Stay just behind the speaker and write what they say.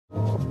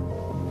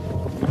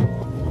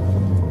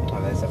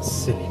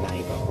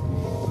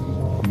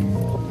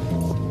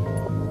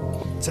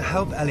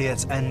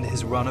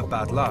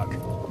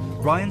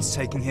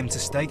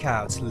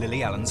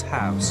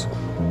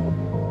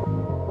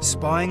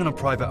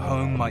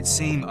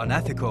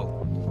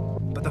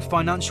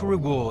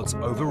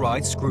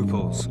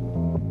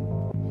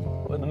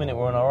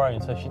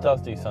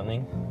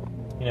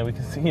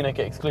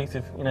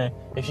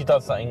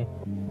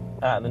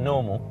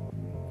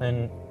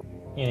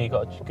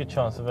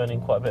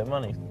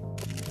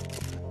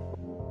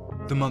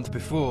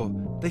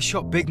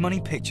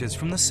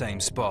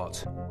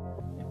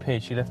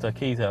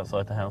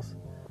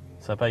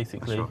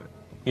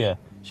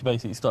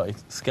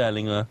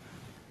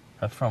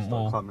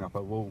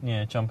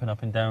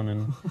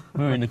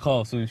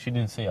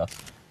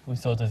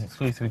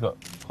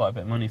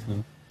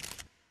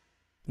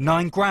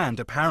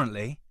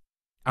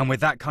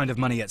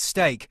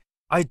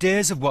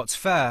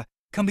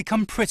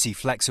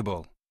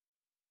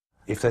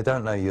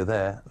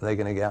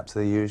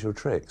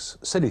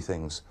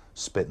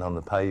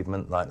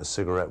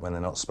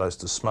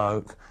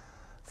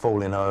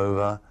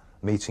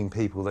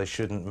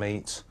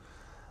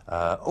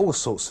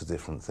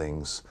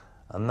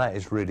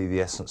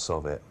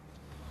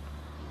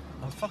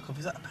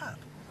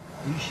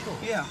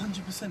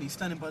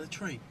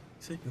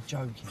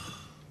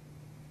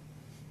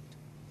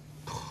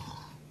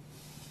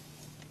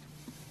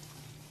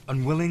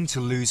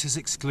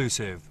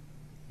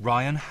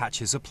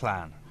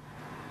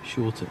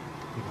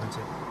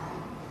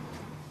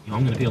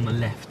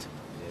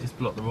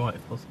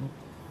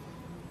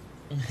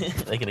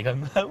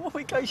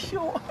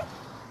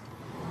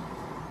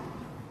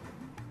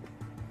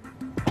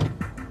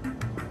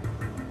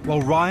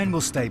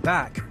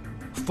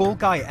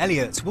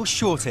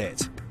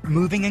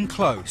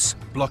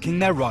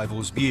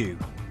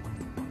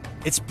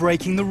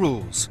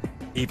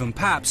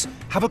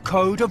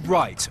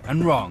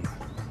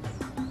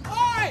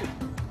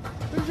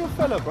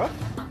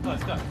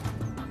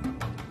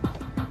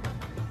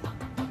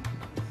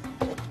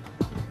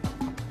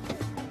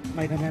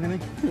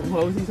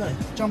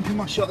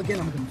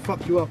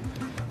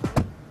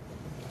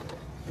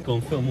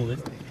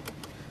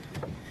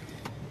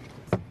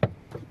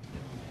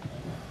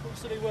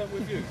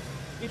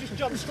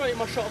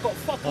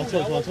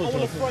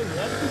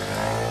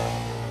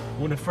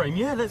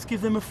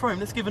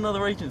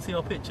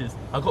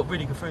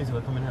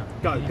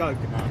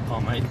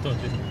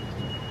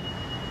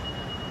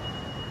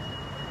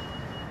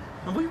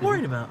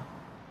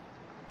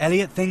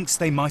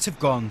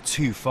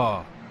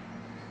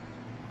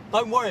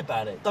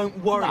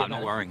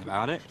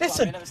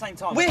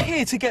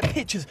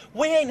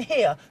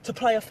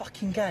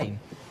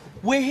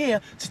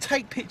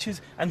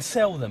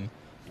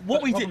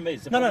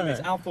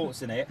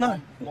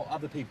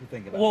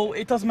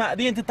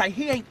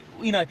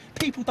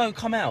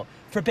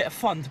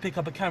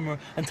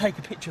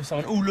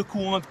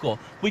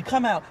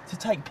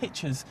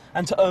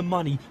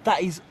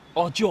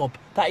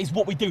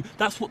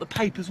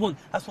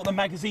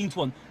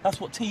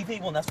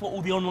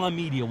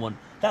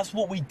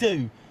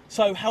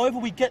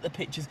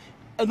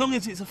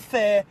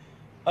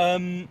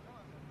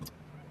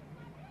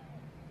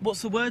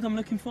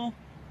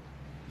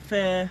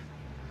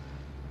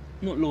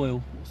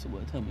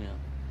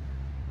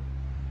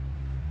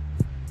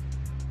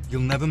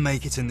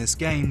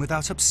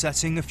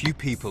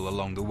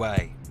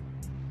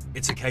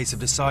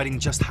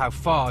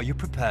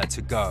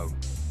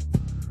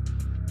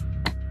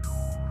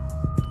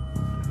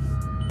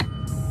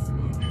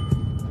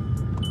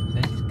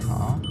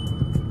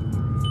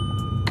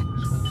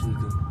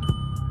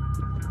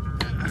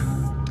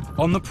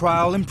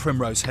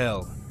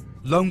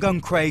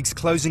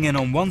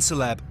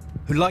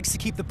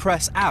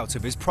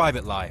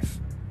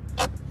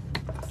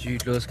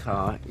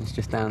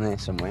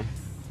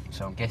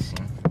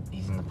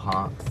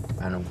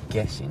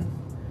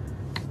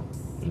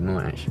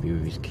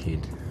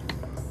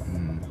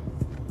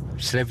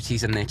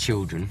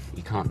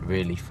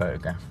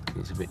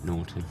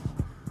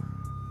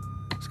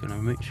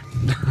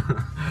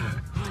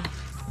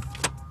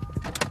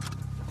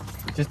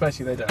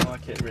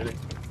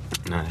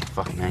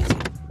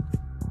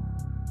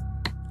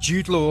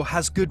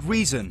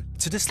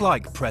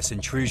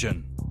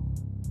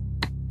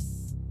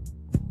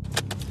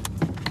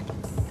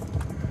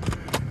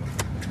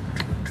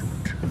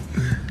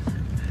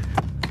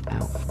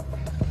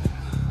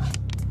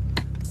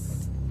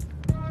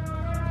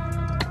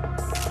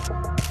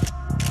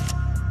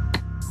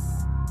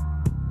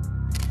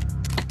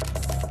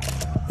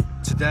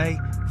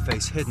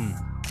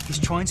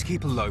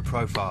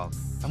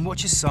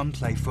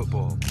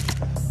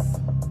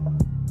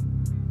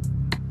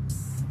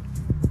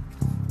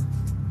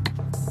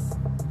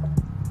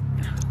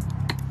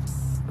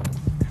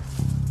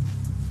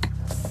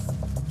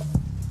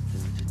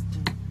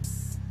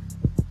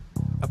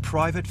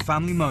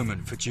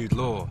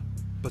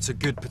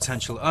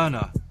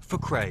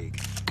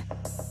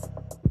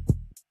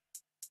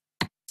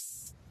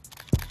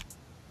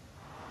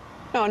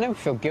No, I never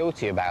feel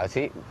guilty about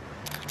it.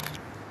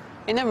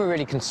 It never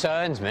really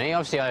concerns me.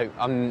 Obviously,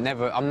 I'm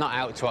not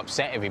out to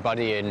upset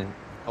everybody and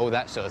all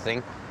that sort of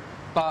thing.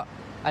 But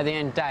at the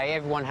end of the day,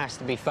 everyone has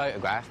to be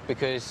photographed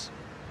because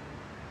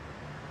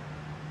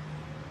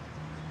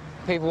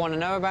people want to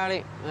know about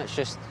it. That's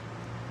just,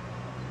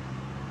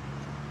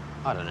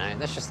 I don't know,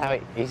 that's just how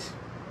it is.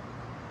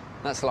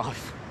 That's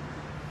life.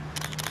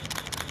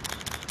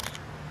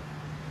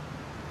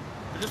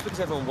 But just because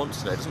everyone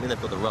wants to know doesn't mean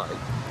they've got the right.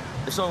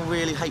 If someone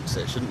really hates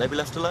it, shouldn't they be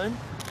left alone?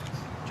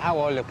 How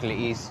I look at it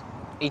is,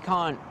 he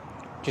can't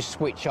just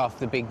switch off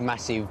the big,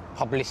 massive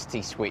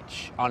publicity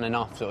switch on and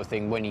off sort of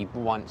thing when he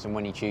wants and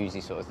when he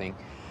chooses sort of thing.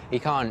 He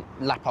can't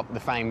lap up the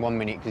fame 1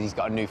 minute because he's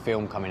got a new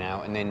film coming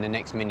out and then the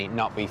next minute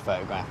not be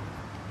photographed.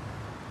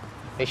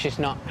 It's just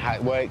not how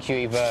it works. You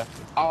either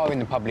are in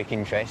the public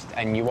interest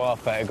and you are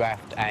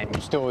photographed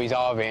and stories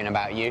are written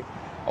about you,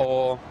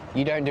 or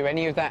you don't do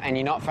any of that and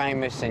you're not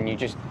famous and you're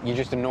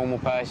just a normal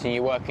person,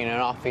 you work in an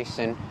office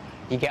and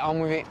you get on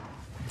with it.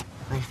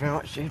 Thanks very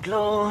much, Jude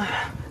Law.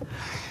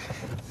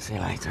 See you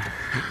later.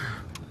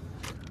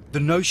 The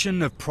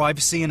notion of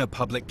privacy in a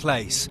public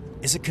place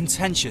is a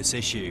contentious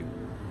issue.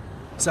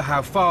 So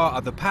how far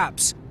are the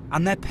Paps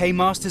and their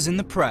paymasters in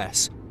the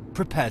press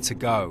prepared to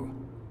go?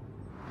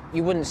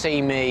 You wouldn't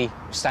see me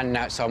standing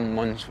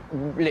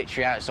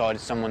literally outside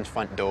of someone's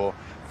front door,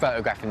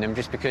 photographing them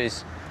just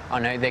because, I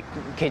know, their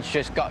kid's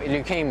just got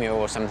leukemia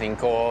or something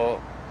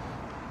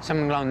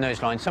something along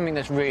those lines, something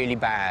that's really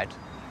bad.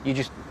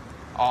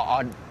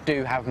 I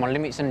do have my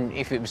limits, and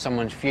if it was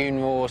someone's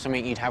funeral or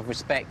something, you'd have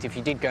respect if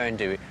you did go and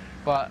do it.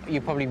 But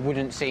you probably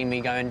wouldn't see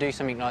me go and do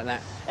something like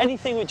that.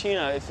 Anything which, you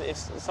know, if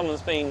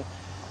someone's been,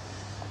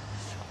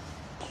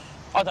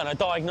 I don't know,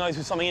 diagnosed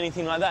with something,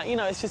 anything like that, you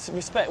know, it's just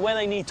respect. Where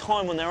they need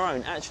time on their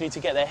own, actually, to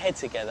get their head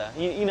together.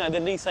 You know, the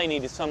least they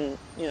need is some,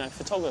 you know,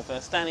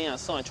 photographer standing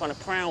outside trying to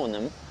prowl on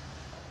them.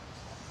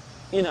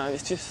 You know,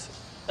 it's just,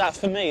 that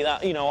for me,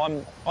 that, you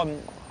know,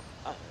 I'm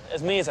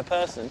as me as a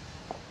person,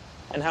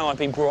 and how I've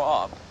been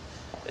brought up,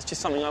 it's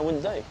just something I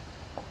wouldn't do.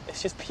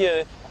 It's just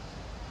pure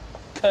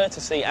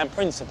courtesy and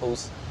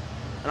principles,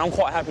 and I'm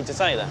quite happy to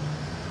say that.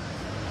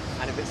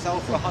 And if it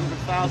sold for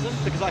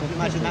 100,000, because I can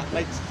imagine that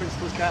makes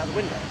principles go out of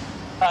the window.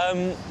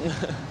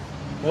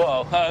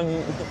 Well,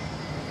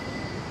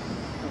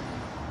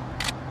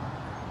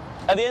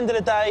 at the end of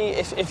the day,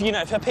 if you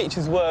know, if a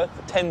picture's worth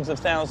tens of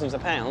thousands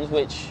of pounds,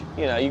 which,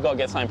 you know, you've got to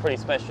get something pretty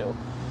special,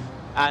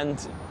 and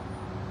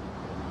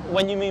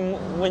when you mean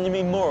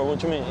moral, what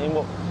do you mean?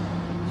 What?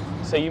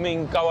 So you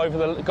mean go over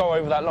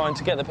that line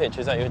to get the picture?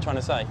 Is that what you're trying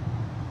to say?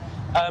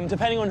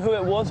 Depending on who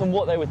it was and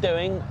what they were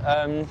doing,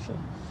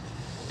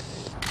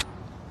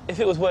 if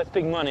it was worth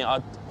big money,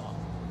 I'd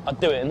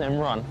do it and then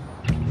run.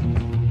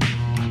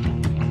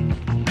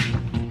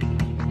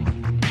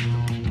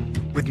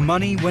 With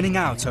money winning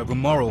out over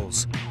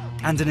morals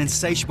and an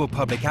insatiable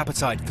public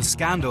appetite for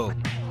scandal,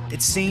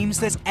 it seems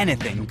that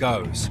anything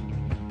goes.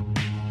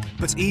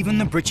 But even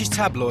the British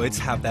tabloids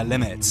have their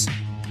limits,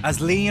 as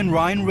Lee and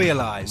Ryan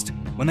realised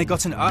when they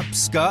got an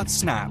upskirt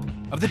snap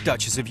of the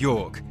Duchess of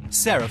York,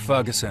 Sarah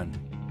Ferguson.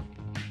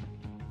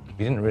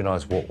 We didn't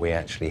realise what we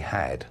actually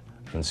had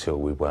until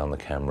we wound the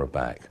camera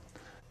back.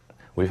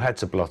 We've had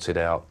to blot it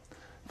out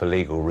for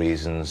legal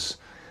reasons,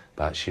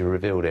 but she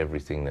revealed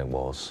everything there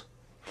was.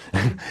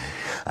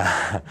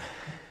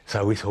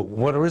 So we thought,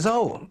 what a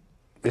result!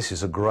 This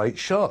is a great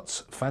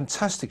shot,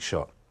 fantastic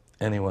shot.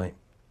 Anyway,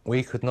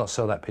 we could not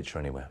sell that picture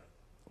anywhere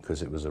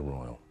because it was a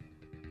royal.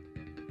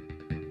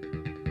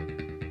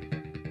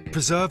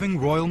 Preserving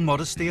royal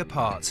modesty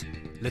apart,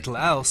 little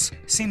else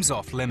seems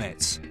off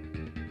limits.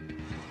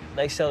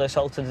 They sell their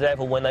soul to the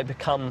devil when they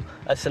become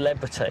a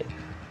celebrity.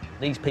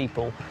 These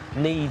people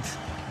need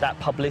that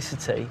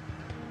publicity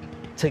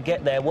to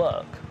get their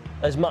work.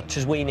 As much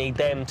as we need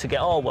them to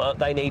get our work,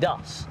 they need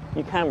us.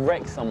 You can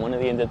wreck someone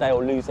at the end of the day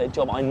or lose their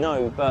job, I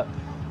know, but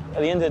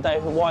at the end of the day,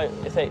 why?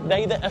 If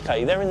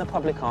okay, they're in the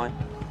public eye.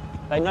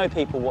 They know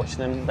people watch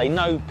them. They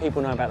know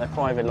people know about their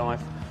private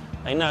life.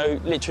 They know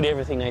literally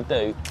everything they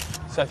do.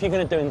 So if you're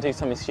going to do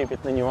something stupid,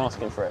 then you're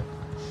asking for it.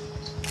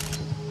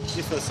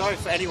 You feel sorry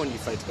for anyone you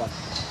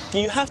photograph.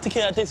 You have to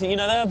keep that distance. You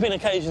know, there have been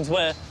occasions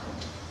where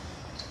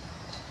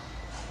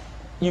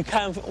you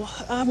can.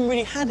 I haven't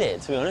really had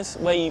it, to be honest,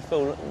 where you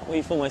feel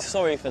most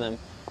sorry for them.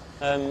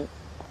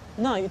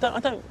 No, you don't. I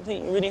don't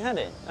think you really had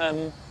it.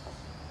 A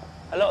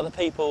lot of the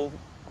people,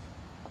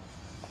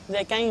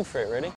 they're game for it, really.